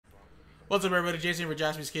What's up, everybody? Jason for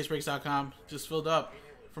JaspysCaseBreaks.com. Just filled up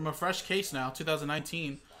from a fresh case now,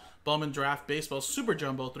 2019 Bowman Draft Baseball Super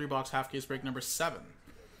Jumbo 3-box half case break number 7.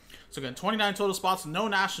 So again, 29 total spots, no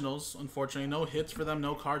nationals, unfortunately. No hits for them,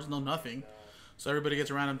 no cards, no nothing. So everybody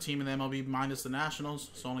gets a random team in the MLB minus the nationals.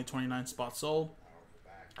 So only 29 spots sold.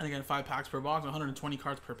 And again, 5 packs per box, 120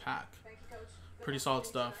 cards per pack. Pretty solid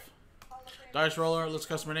stuff. Dice roller, let's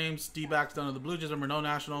customer names. D-backs down to the Blue Jays, remember no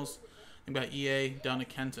nationals. And got EA down to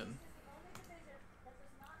Kenton.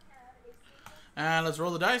 And let's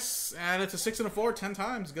roll the dice. And it's a 6 and a 4, 10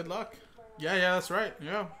 times. Good luck. Yeah, that's right.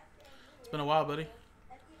 Yeah. It's been a while, buddy.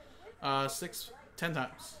 6, 10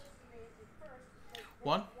 times.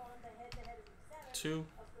 1, 2,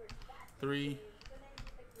 3,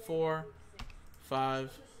 4,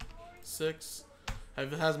 5, 6.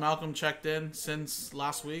 Has Malcolm checked in since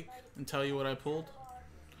last week and tell you what I pulled?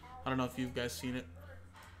 I don't know if you guys seen it.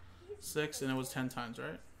 6, and it was 10 times,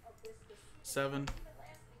 right? 7,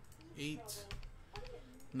 8,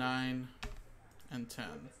 9, and 10.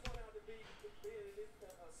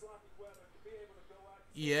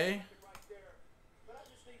 EA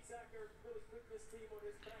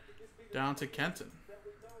down to Kenton.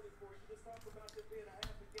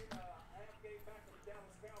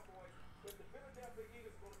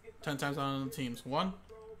 10 times on the teams. 1,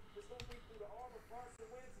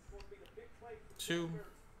 2,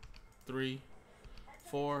 3,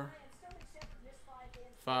 4,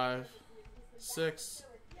 5, 6,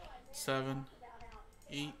 7,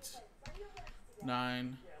 8,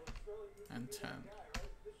 9, and 10.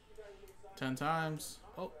 10 times.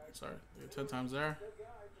 Oh, sorry. 10 times there.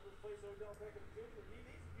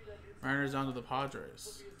 Mariners down to the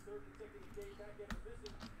Padres.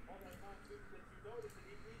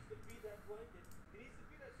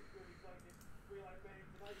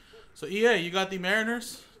 So EA, you got the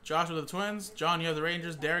Mariners. Josh with the Twins. John, you have the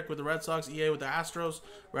Rangers. Derek with the Red Sox. EA with the Astros.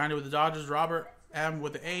 Randy with the Dodgers. Robert M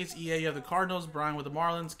with the A's. EA, you have the Cardinals. Brian with the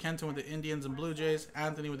Marlins. Kenton with the Indians and Blue Jays.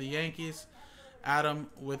 Anthony with the Yankees. Adam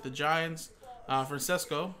with the Giants.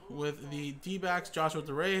 Francisco with the D-backs. Josh with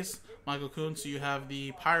the Rays. Michael Kuhn, so you have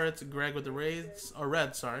the Pirates. Greg with the Reds,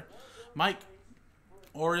 sorry. Mike,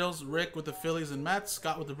 Orioles. Rick with the Phillies and Mets.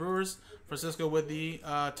 Scott with the Brewers. Francisco with the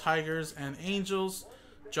Tigers and Angels.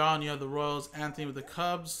 John, you have the Royals. Anthony with the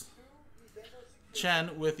Cubs.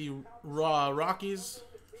 Chen with the Rockies.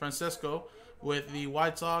 Francisco with the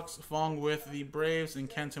White Sox. Fong with the Braves. And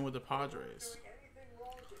Kenton with the Padres.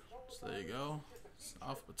 So there you go. Let's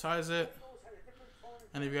alphabetize it.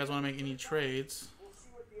 And if you guys want to make any trades,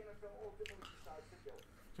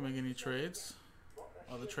 you can make any trades.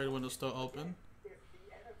 Oh, the trade window's still open.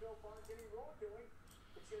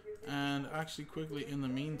 And actually, quickly in the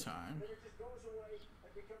meantime,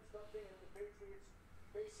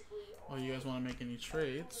 oh, you guys want to make any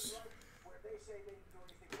trades?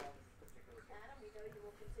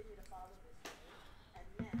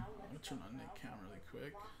 I'll turn on Nick Cam really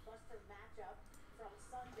quick.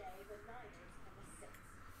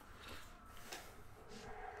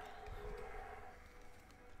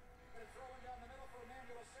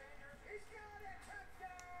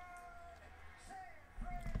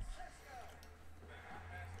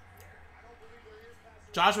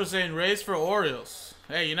 Josh was saying Rays for Orioles.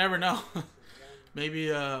 Hey, you never know.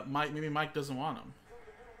 Maybe Mike doesn't want him.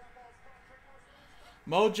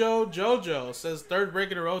 Mojo Jojo says third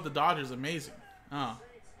break in a row with the Dodgers. Amazing. Oh.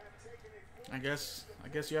 I guess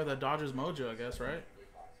you have that Dodgers mojo, I guess, right?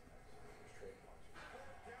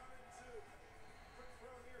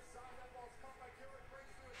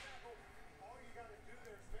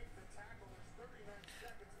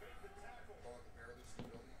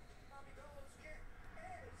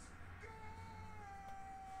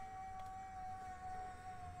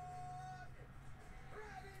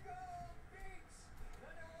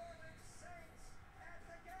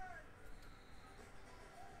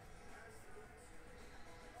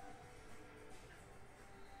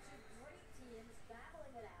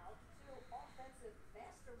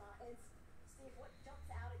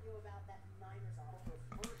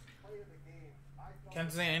 Can't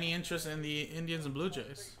say any interest in the Indians and Blue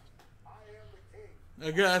Jays.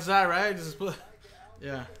 Good, that's that, right? Just put,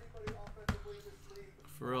 yeah.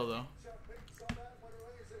 For real though.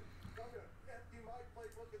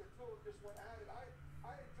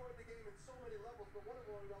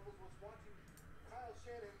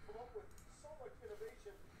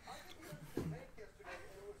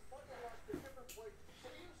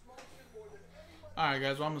 Alright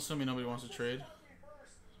guys, well I'm assuming nobody wants to trade.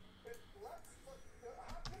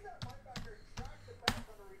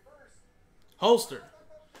 Holster.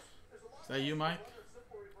 Is that you, Mike?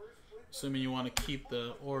 Assuming you want to keep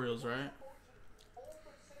the Orioles, right?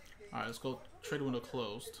 Alright, let's go. Trade window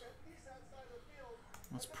closed.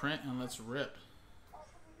 Let's print and let's rip.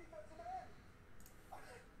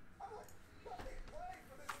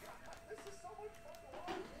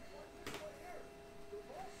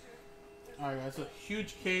 Alright guys, a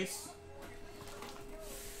huge case.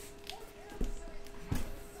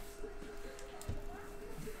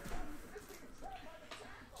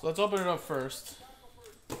 So let's open it up first.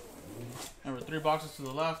 Remember, 3 boxes to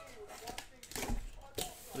the left,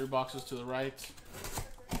 3 boxes to the right.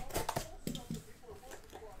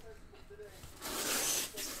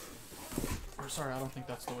 Or sorry, I don't think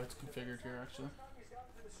that's the way it's configured here actually.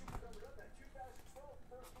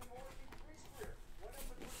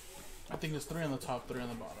 I think there's 3 on the top, 3 on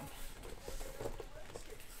the bottom.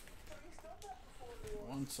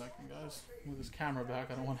 1 second, guys. Move this camera back.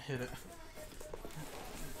 I don't want to hit it.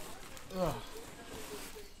 Ugh.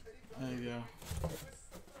 There you go.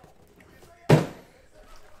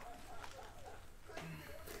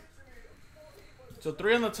 So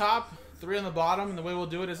 3 on the top, 3 on the bottom. And the way we'll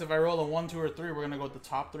do it is if I roll a 1, 2, or 3, we're gonna go with the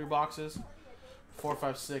top 3 boxes. 4,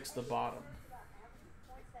 5, 6, the bottom.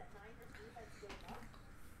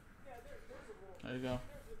 There you go.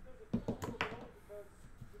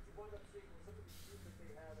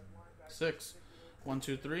 6. 1,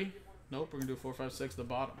 2, 3. Nope, we're gonna do 4, 5, 6, the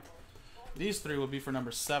bottom. These 3 will be for number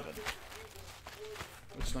 7.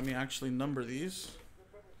 Which, let me actually number these.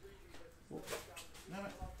 Whoa. Damn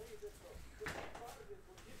it.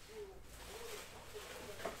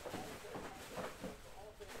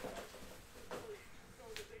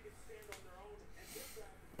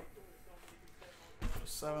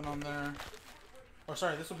 So 7 on there. Oh,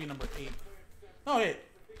 sorry, this will be number 8. No, 8.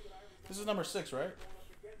 This is number 6, right?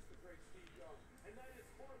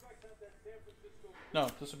 No,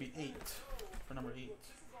 this would be 8 for number 8.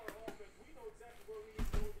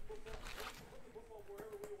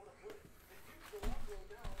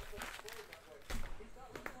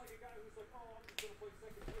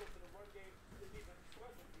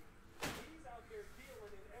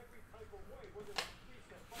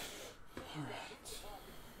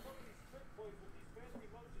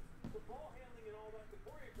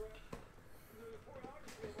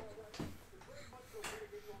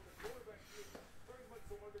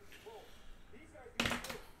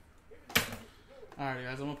 Alright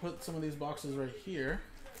guys, I'm going to put some of these boxes right here.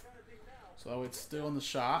 So that way it's still in the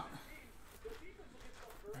shot.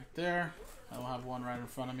 Right there. I'll have one right in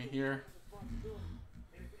front of me here.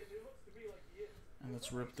 And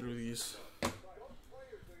let's rip through these.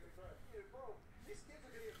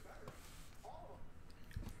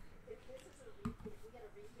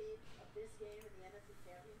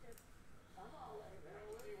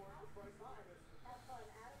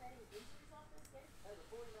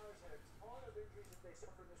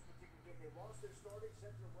 They lost their starting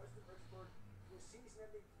center, Weston Richburg, with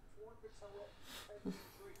season-ending torn patella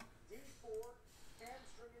injury. D4,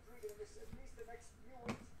 hamstring injury, going to miss at least the next few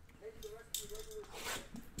weeks, maybe the rest of the regular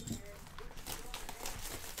season.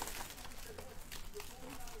 And the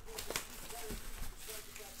 49ers will be better despite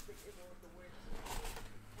the fact that they came out with the win. You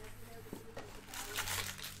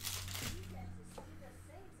get to see the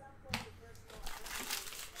Saints up close and personal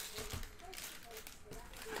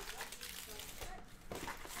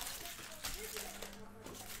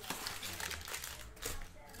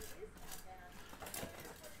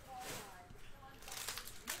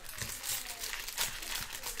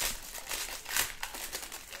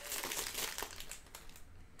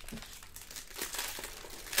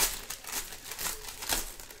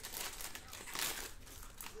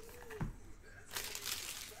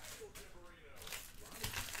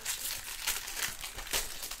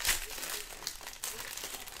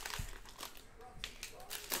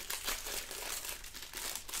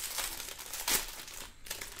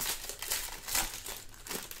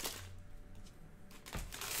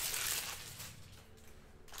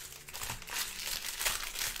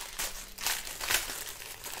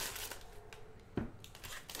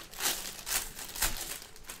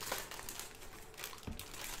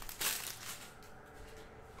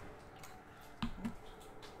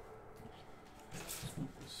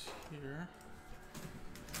Here.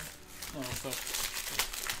 Oh, so.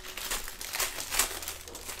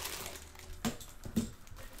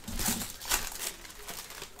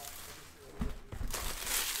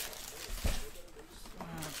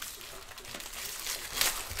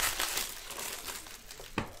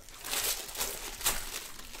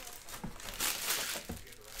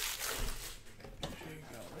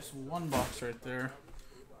 There's one box right there.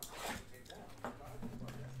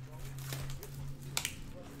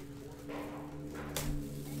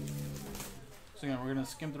 gonna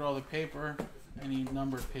skim through all the paper. Any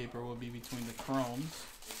numbered paper will be between the chromes.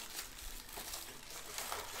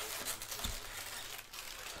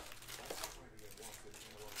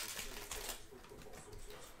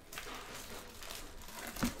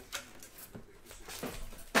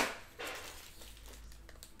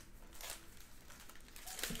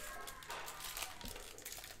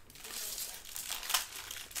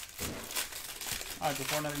 Alright, the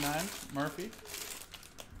 $4.99, Murphy.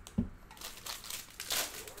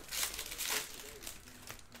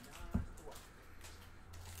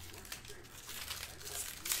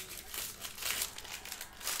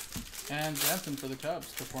 And Jensen for the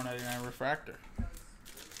Cubs, the $4.99 refractor.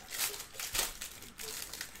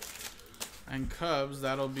 And Cubs,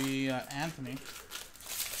 that'll be Anthony.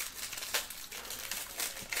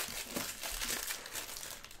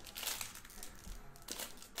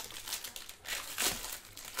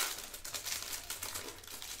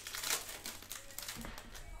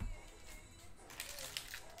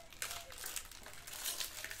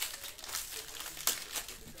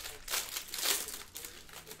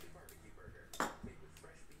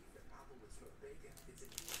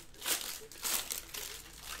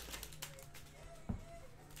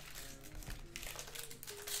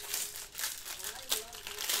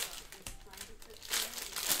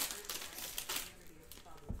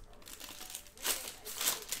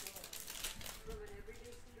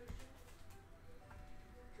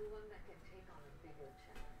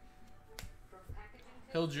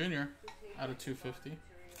 Hill Jr. out of 250.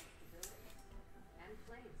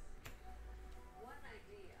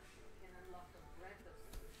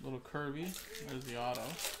 Little Kirby. There's the auto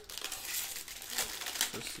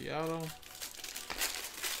for Seattle.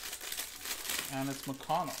 And it's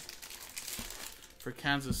McConnell for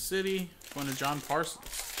Kansas City. Going to John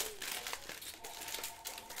Parsons.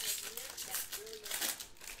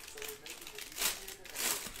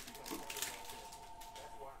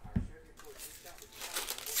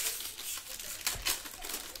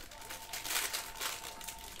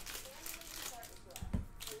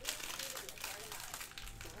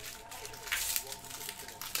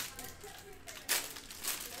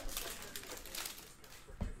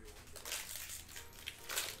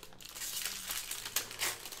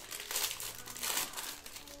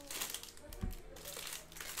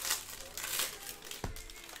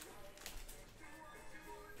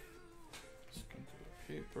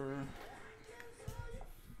 Paper. Do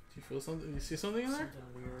you feel something? You see something in there?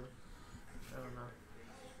 Something weird. I don't know.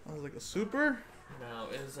 That was like a super? No,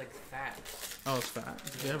 it was like fat. Oh, it's fat.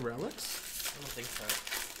 Do you have relics? I don't think so.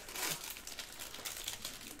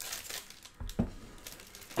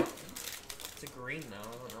 It's a green though.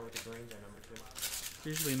 I don't know what the greens are number 2.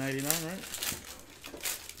 Usually 99, right?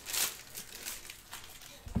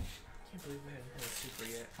 Can't believe we haven't had a super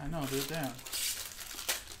yet. I know, dude. Damn.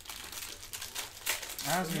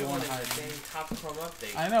 I was You gonna want wanted to hide. the dang top chrome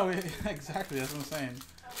update. I know, exactly. That's what I'm saying.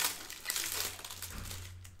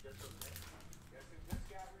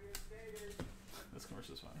 This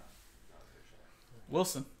commercial's fine.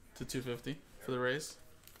 Wilson to 250 for the Rays.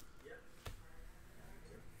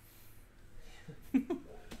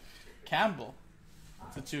 Campbell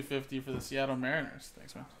to 250 for the Seattle Mariners.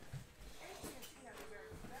 Thanks, man.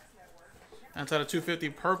 That's out of 250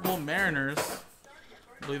 purple Mariners.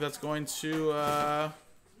 I believe that's going to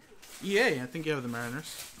EA. I think you have the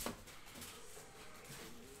Mariners.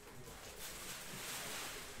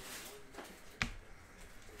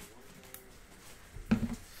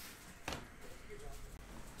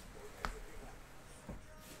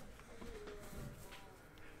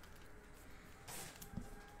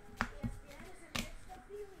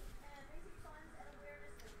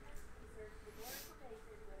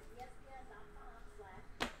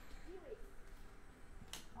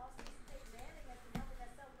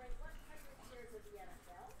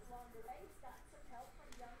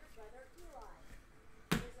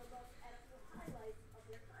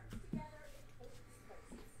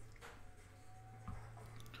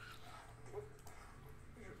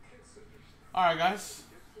 All right, guys.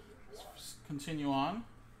 Let's continue on.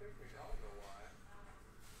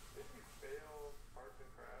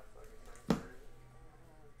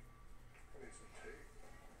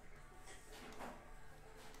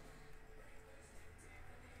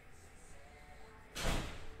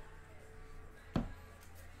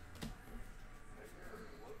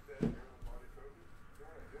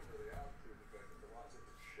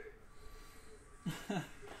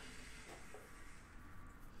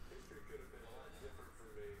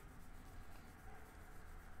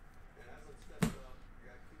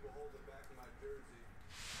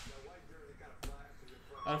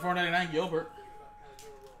 Out of 499, Gilbert.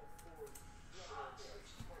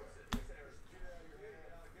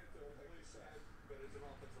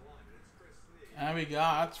 And we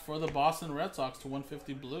got for the Boston Red Sox to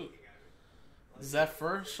 150 blue.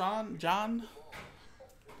 Zephyr John.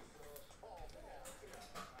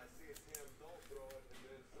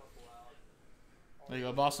 There you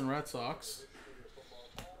go, Boston Red Sox.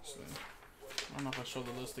 So, I don't know if I showed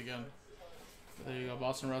the list again. But there you go,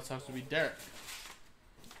 Boston Red Sox would be Derek.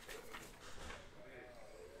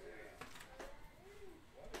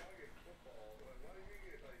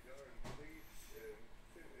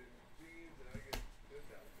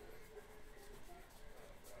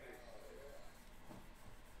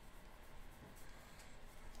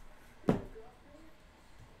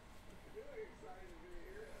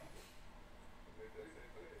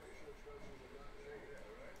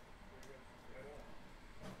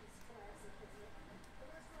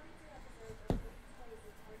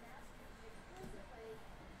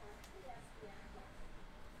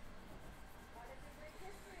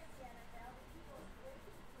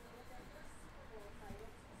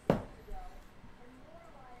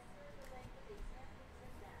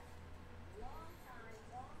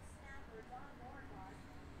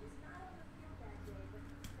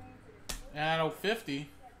 And 050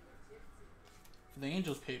 for the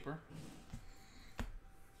Angels paper.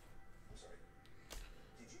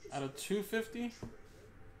 Out of 250,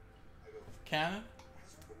 Cannon.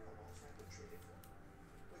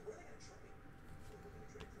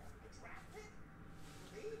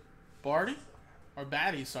 Barty? Or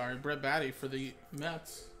Batty, sorry. Brett Batty for the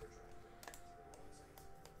Mets.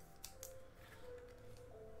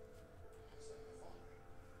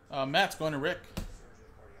 Mets going to Rick.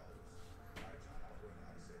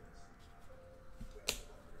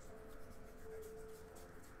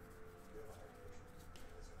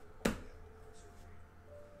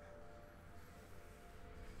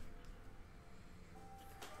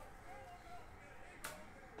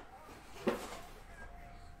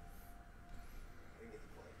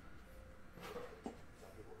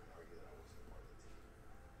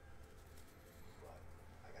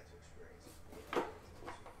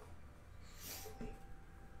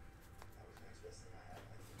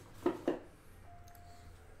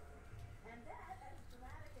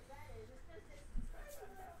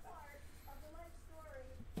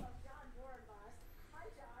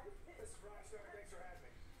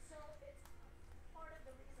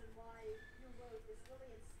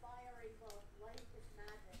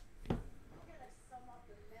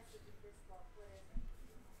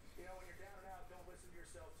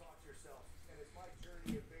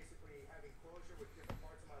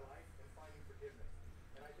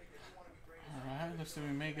 Alright, looks like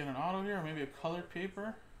we may get an auto here, or maybe a colored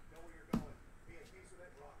paper.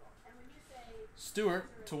 Stewart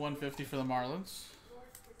to 150 for the Marlins.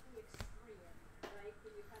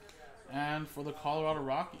 And for the Colorado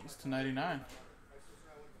Rockies to 99.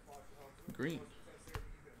 Green.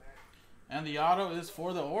 And the auto is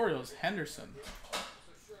for the Orioles, Henderson.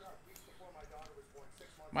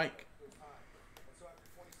 Mike.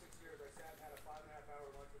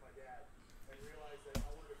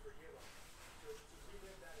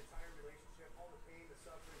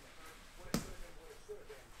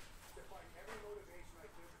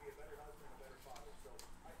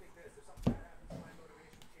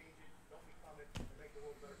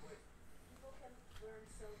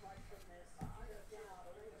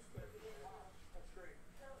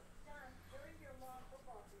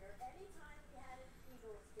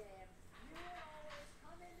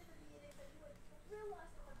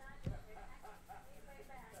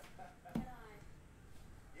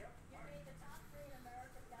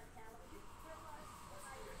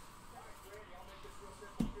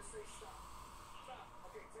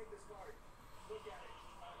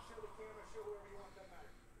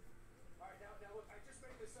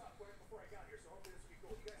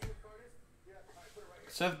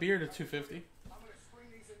 Seth Beer to 250.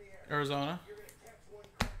 Arizona.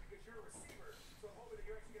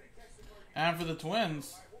 And for the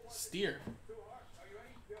Twins, Steer.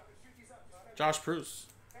 Josh Bruce.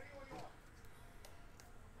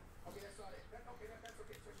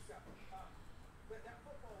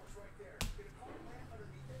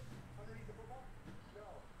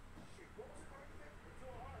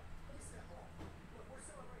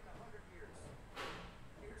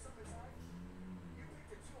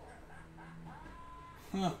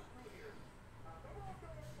 Huh.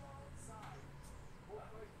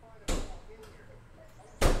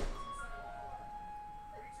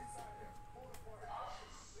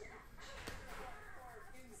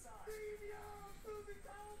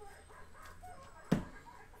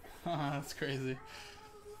 That's crazy.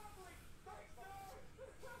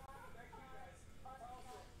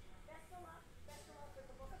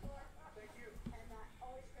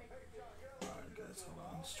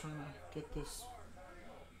 I'm just trying to get this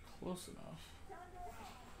close enough.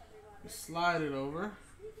 You slide it over.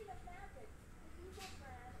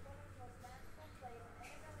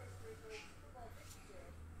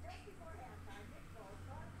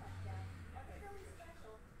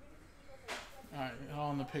 Alright,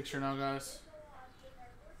 all in the picture now, guys.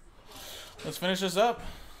 Let's finish this up.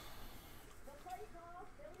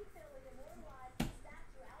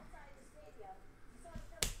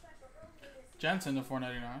 Jensen to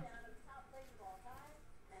 499.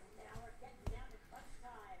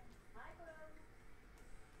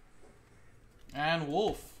 And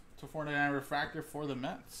Wolf to 499 refractor for the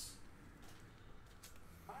Mets.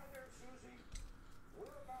 Hi there, Susie.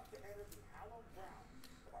 We're about to enter the hallowed ground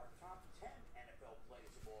of our top 10 NFL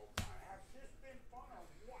plays of all time. Has this been fun or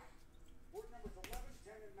what? We're numbers 11,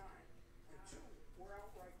 10, and 9. And 2 were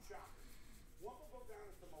outright shockers. One will go down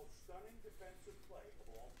as the most stunning defensive play of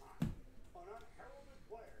all time. An unheralded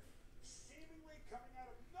player seemingly coming out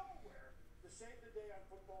of nowhere to save the day on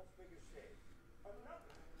football's biggest stage.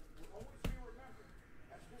 Another will always be remembered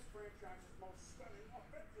as this franchise's most stunning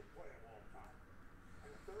offensive play of all time.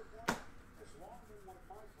 And the third one has long been one of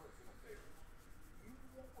my personal favorites. You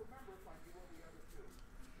won't remember it like you will the other two.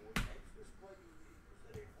 What makes this play unique is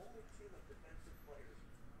that a whole team of defensive players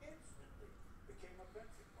instantly became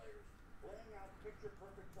offensive players, laying out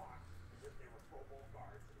picture-perfect blocks as if they were Pro Bowl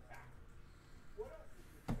guards and tackles. What else did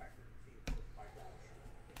you expect of a team coached by Bowman?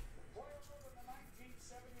 The player role in the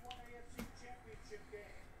 1971 AFC Championship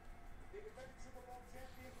game. The defending Super Bowl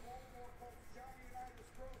champion Baltimore Colts Johnny Unitas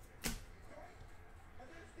throws it. Great. And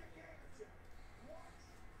there's Dick Anderson. Watch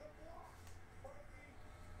the blocks by the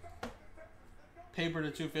Falcon defenders. The no Paper to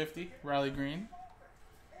 250. Riley Green.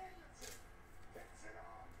 Anderson picks it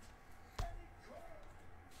off. And he could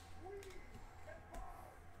weave and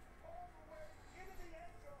bob all the way into the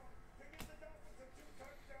end zone to give the Dolphins a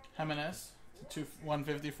 2-touchdown. Jimenez to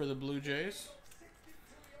 150 for the Blue Jays. 62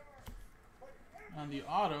 yards. But And the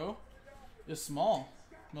auto is small.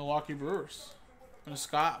 Milwaukee Brewers. And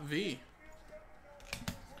Scott V.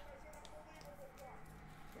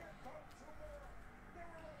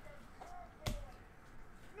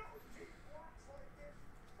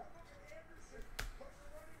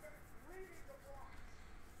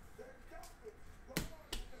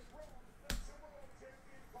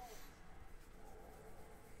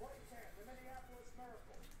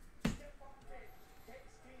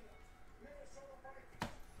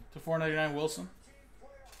 To 499 Wilson.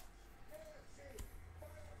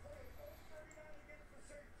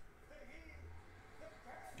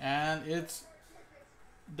 And it's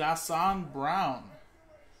Dasan Brown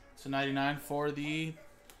to 99 for the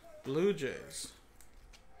Blue Jays.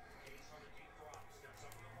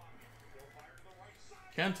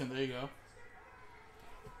 Kenton, there you go.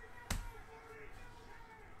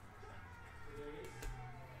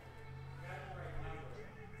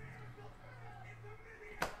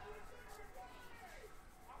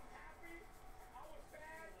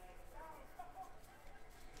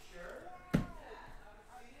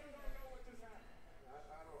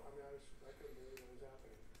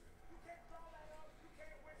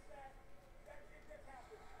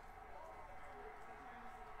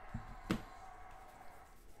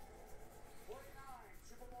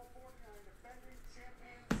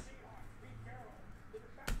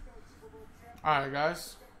 All right,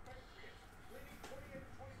 guys.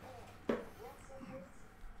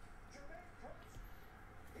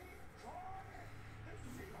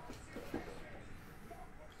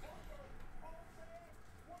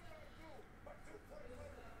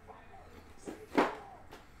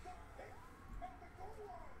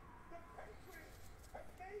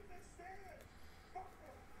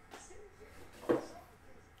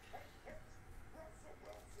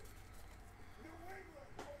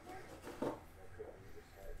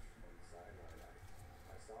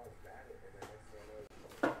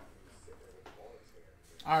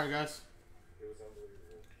 All right, guys.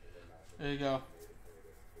 There you go.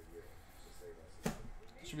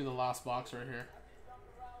 Should be the last box right here.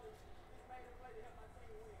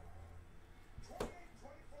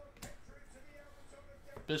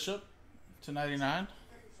 Bishop to 99.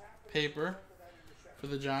 Paper for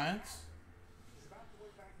the Giants.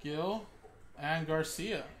 Gill and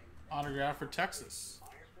Garcia. Autograph for Texas.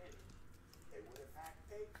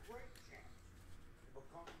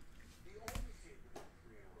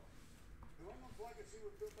 Legacy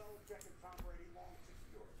with Bill Belichick and Tom Brady long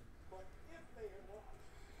secure. But if they had lost,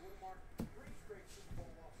 it would have marked 3 straight Super Bowl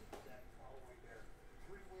losses to that following their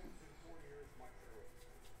 3 wins in 4 years much earlier.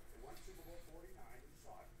 They won Super Bowl 49, you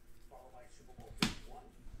saw it, followed by Super Bowl 51,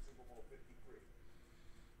 Super Bowl 53.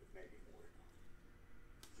 With maybe more to come.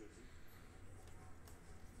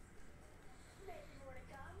 Maybe more to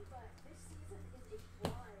come, but this season is a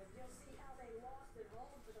grind. You'll see how they lost at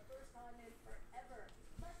home for the first time in forever.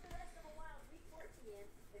 Plus the rest of a wild week 14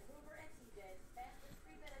 in Hoover and TJ's fastest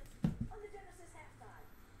 3 minutes on the Genesis halftime.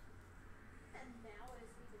 And now as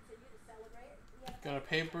we continue to celebrate, we have Got a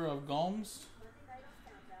paper of Gomes Monday night on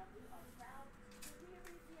Countdown. We are proud to be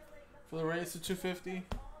revealing the for the Rays to 250.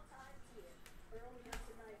 all-time team. Earlier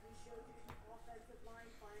tonight, we showed you the offensive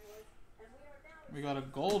line finalists, and we are now We got a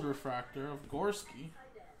gold refractor of Gorski,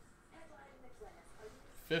 tight ends. Headlining the class are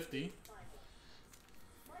these 50. finalists.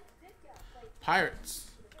 Mike Ditka played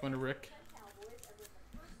Pirates going to Rick. 10 Cowboys and was the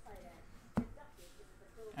first tight end inducted into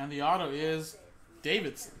the Pro And the auto is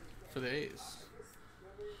Davidson for the A's.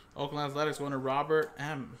 Oakland Athletics going to Robert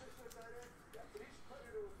M. Today's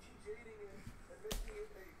predator keeps eating and making it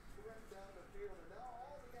a threat down the field, and now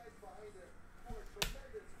all the guys behind it for a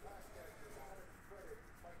tremendous pass catcher. A lot of credit,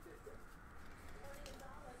 Mike Ditka. Jordan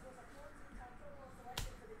Gonzalez was a 14-time Pro Bowl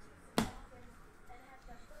selection for the Chiefs and Falcons and has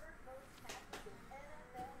the third most passes in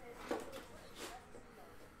NFL history.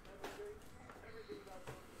 Everything about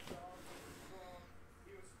Jordan Gonzalez. He was strong,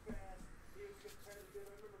 he was fast, he was competitive.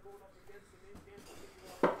 I remember going up against him in Kansas City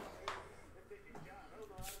and thinking, God, I don't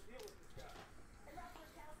know how to deal with this guy. And Rob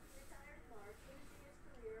Gronkowski retired in March, finishing his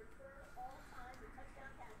career third all-time in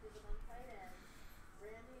touchdown catches among tight ends.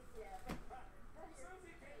 Randy, yeah.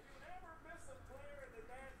 Susie, can you ever miss a player in the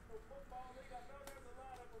National Football League? I know there's a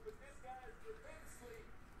lot of them, but this guy is immensely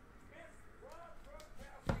missed. Rob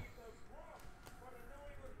Gronkowski, the Gronk for the New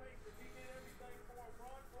England Patriots. He did everything for him.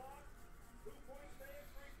 Ron Gronk, 2-point stand,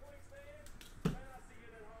 3-point stand. Man, I see you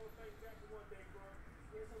in that Hall of Fame chapter one day, Gronk.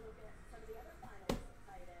 Here's a look at some of the other finalists at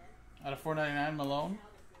tight end. Out of 499, Malone.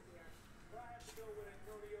 Well, I have to go with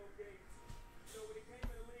Antonio Gates. You know, when he came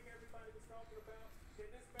in the league, everybody was talking about, can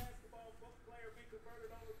this basketball player be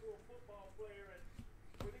converted over to a football player? And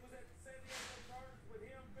when he was at the San Diego Chargers with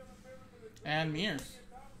him, Philip Rivers, And Mears.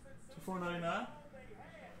 to 499. all they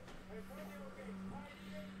had. Antonio Gates, tight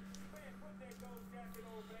end, man, put that gold jacket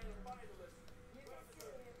on, man, a finalist. You can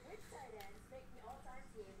see which tight ends make the all-time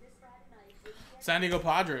team this Friday night. San Diego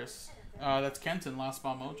Padres. That's Kenton, last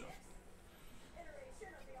spot mojo. Iteration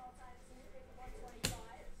of the all-time team making 125.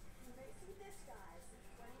 You may see this guy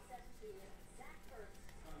since 2017. Zach Ertz,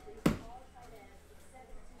 the all-tight end, 17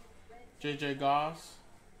 red. JJ Goss.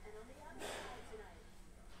 And on the other side tonight,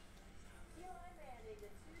 Eli Manning, the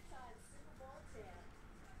two-time Super Bowl champ,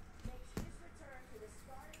 makes his return to the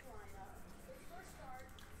starting lineup. His first start,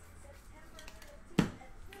 September 15th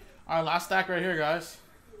at 3. Alright, last stack right here, guys.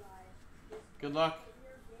 Eli, his Good luck.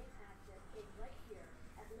 career game action came right here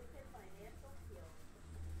at Lincoln Financial Field,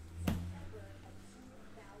 September of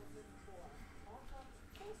 2004. All comes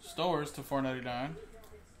full circle. Stowers to 499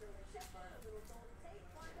 Sterling Shepard, a little gold tape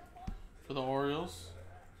lined up on. for the Orioles.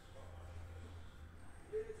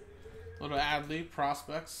 Little Adley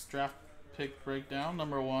prospects draft pick breakdown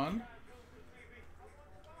number 1.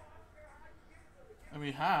 And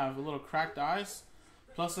we have a little cracked eyes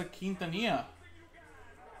plus a Quintanilla.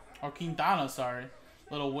 Or Quintana, sorry.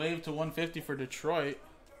 Little wave to 150 for Detroit,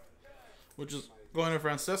 which is going to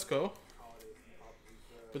Francisco.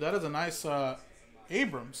 But that is a nice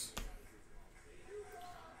Abrams.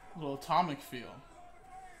 Little atomic feel.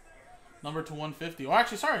 Number to 150. Oh,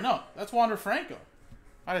 actually, sorry, no. That's Wander Franco.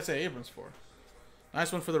 How did I say Abrams for?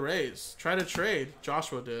 Nice one for the Rays. Try to trade.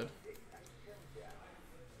 Joshua did.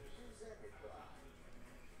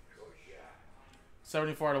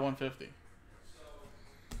 $74 out of 150.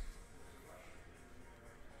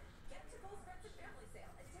 Get to both friends and family sale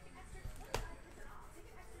and take an extra 25% off. Take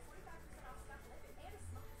an extra 25% off Scott Living and a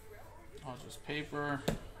smokeless grill, or you Oh, just paper.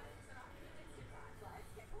 25% off your instant pot. Plus,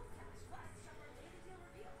 get Kohl's Cash. Plus, shop our daily deal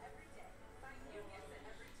reveal every day. Find new gifts at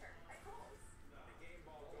every turn at Kohl's. The game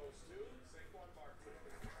ball goes to Saquon Barkley.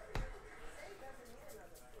 Save doesn't need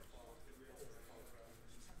another.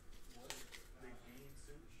 The game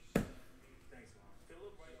suit. Thanks, Mom.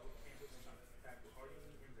 Philip White campus packed with hearty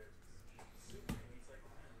meat and veggies. Soup and meats like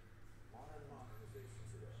a man. Modern modernization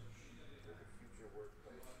today. For the future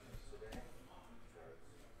workplace. Today, starts.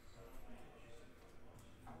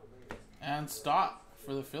 Our latest And Stott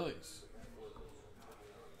for the Phillies.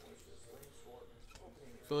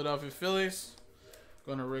 Philadelphia Phillies.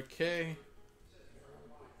 Going to Rick K.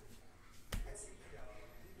 At CPW,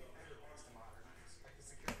 we make better ways to modernize, like the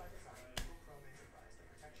Secure by Design Google Chrome enterprise that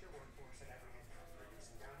protects your workforce at every end,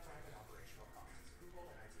 reducing downtime and operational costs. Google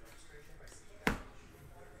and IT registration by CPW.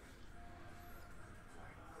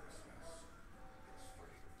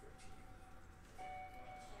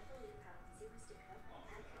 Can't believe how easy it was to cut.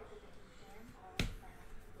 Accurately making hand all back.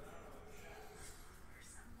 For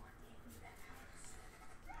someone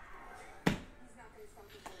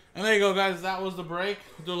there you go, guys. That was the break.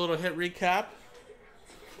 We'll do a little hit recap.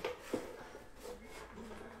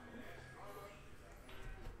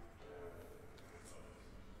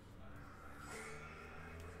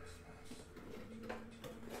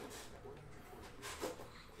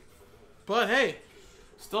 But hey,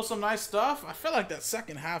 still some nice stuff. I feel like that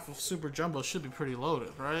second half of Super Jumbo should be pretty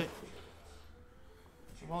loaded, right?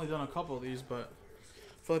 I've only done a couple of these, but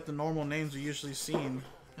I feel like the normal names are usually seen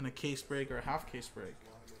in a case break or a half case break.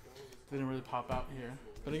 Didn't really pop out here.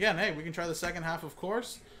 But again, hey, we can try the second half, of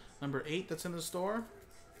course. Number 8 that's in the store.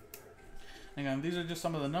 Again, these are just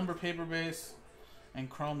some of the number paper base and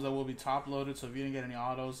chromes that will be top loaded. So if you didn't get any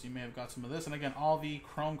autos, you may have got some of this. And again, all the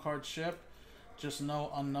chrome cards ship. Just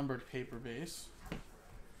no unnumbered paper base. And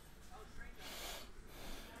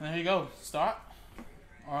there you go. Start.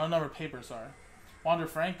 Or unnumbered paper, sorry. Wander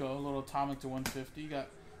Franco, a little atomic to 150. You got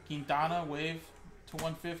Quintana, wave to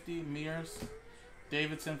 150. Mears.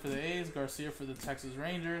 Davidson for the A's. Garcia for the Texas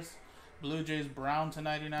Rangers. Blue Jays, Brown to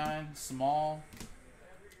 99. Small.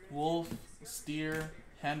 Wolf. Steer.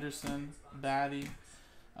 Henderson. Batty.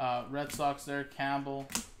 Red Sox there. Campbell.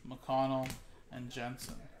 McConnell. And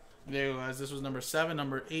Jensen. There you go, guys. This was number 7.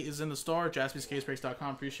 Number 8 is in the store.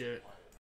 JaspysCaseBreaks.com. Appreciate it.